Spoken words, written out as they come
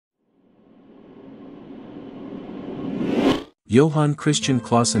Johann Christian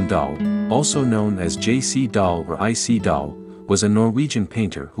Clausen Dahl, also known as J.C. Dahl or I.C. Dahl, was a Norwegian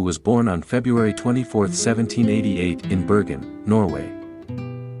painter who was born on February 24, 1788 in Bergen, Norway.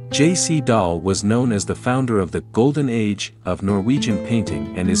 J.C. Dahl was known as the founder of the Golden Age of Norwegian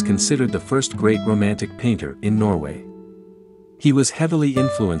painting and is considered the first great Romantic painter in Norway. He was heavily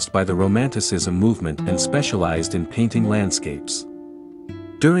influenced by the Romanticism movement and specialized in painting landscapes.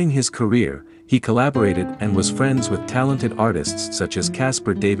 During his career, he collaborated and was friends with talented artists such as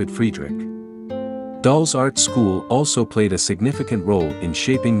Caspar David Friedrich. Dahl's art school also played a significant role in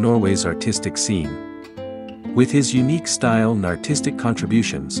shaping Norway's artistic scene. With his unique style and artistic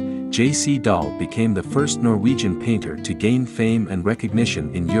contributions, J.C. Dahl became the first Norwegian painter to gain fame and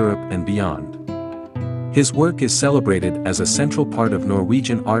recognition in Europe and beyond. His work is celebrated as a central part of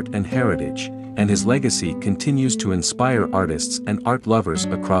Norwegian art and heritage, and his legacy continues to inspire artists and art lovers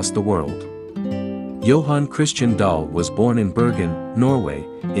across the world. Johann Christian Dahl was born in Bergen, Norway,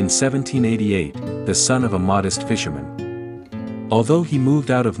 in 1788, the son of a modest fisherman. Although he moved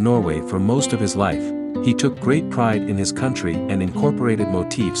out of Norway for most of his life, he took great pride in his country and incorporated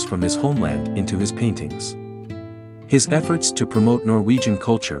motifs from his homeland into his paintings. His efforts to promote Norwegian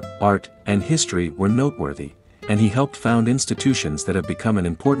culture, art, and history were noteworthy, and he helped found institutions that have become an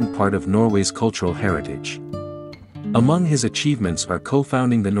important part of Norway's cultural heritage. Among his achievements are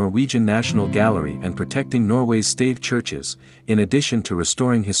co-founding the Norwegian National Gallery and protecting Norway's stave churches, in addition to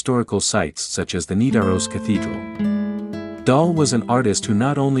restoring historical sites such as the Nidaros Cathedral. Dahl was an artist who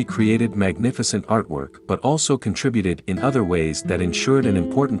not only created magnificent artwork but also contributed in other ways that ensured an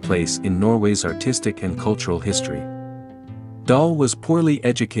important place in Norway's artistic and cultural history. Dahl was poorly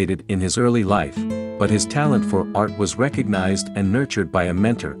educated in his early life, but his talent for art was recognized and nurtured by a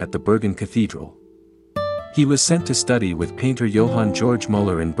mentor at the Bergen Cathedral. He was sent to study with painter Johann Georg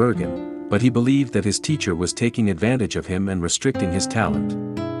Müller in Bergen, but he believed that his teacher was taking advantage of him and restricting his talent.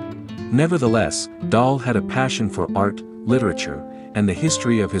 Nevertheless, Dahl had a passion for art, literature, and the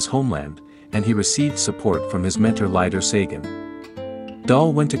history of his homeland, and he received support from his mentor Lyder Sagen.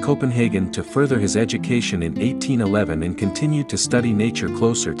 Dahl went to Copenhagen to further his education in 1811 and continued to study nature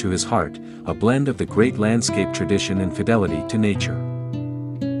closer to his heart, a blend of the great landscape tradition and fidelity to nature.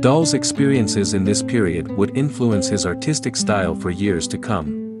 Dahl's experiences in this period would influence his artistic style for years to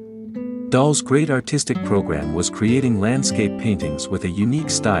come. Dahl's great artistic program was creating landscape paintings with a unique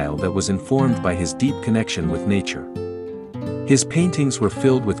style that was informed by his deep connection with nature. His paintings were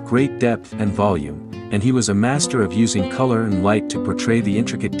filled with great depth and volume, and he was a master of using color and light to portray the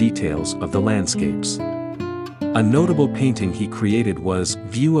intricate details of the landscapes. A notable painting he created was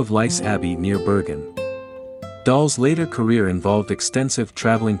View of Lice Abbey near Bergen. Dahl's later career involved extensive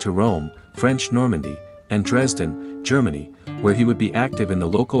traveling to Rome, French Normandy, and Dresden, Germany, where he would be active in the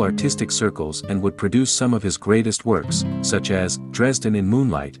local artistic circles and would produce some of his greatest works, such as Dresden in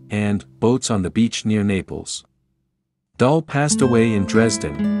Moonlight and Boats on the Beach near Naples. Dahl passed away in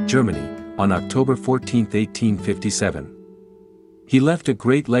Dresden, Germany, on October 14, 1857. He left a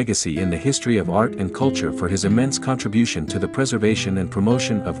great legacy in the history of art and culture for his immense contribution to the preservation and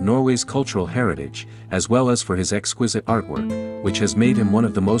promotion of Norway's cultural heritage, as well as for his exquisite artwork, which has made him one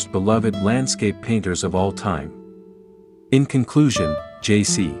of the most beloved landscape painters of all time. In conclusion,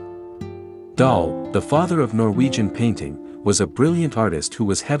 J.C. Dahl, the father of Norwegian painting, was a brilliant artist who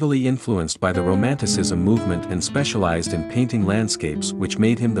was heavily influenced by the Romanticism movement and specialized in painting landscapes, which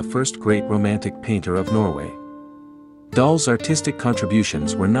made him the first great Romantic painter of Norway. Dahl's artistic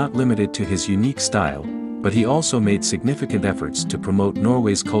contributions were not limited to his unique style, but he also made significant efforts to promote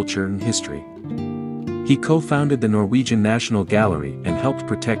Norway's culture and history. He co-founded the Norwegian National Gallery and helped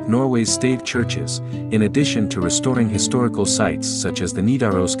protect Norway's stave churches, in addition to restoring historical sites such as the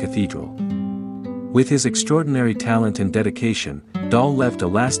Nidaros Cathedral. With his extraordinary talent and dedication, Dahl left a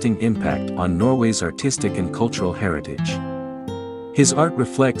lasting impact on Norway's artistic and cultural heritage. His art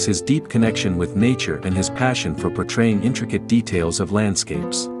reflects his deep connection with nature and his passion for portraying intricate details of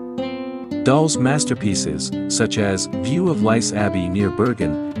landscapes. Dahl's masterpieces, such as View of Lice Abbey near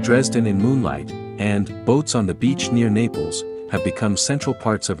Bergen, Dresden in Moonlight, and Boats on the Beach near Naples, have become central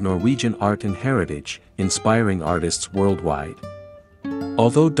parts of Norwegian art and heritage, inspiring artists worldwide.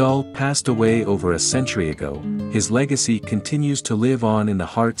 Although Dahl passed away over a century ago, his legacy continues to live on in the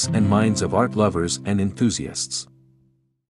hearts and minds of art lovers and enthusiasts.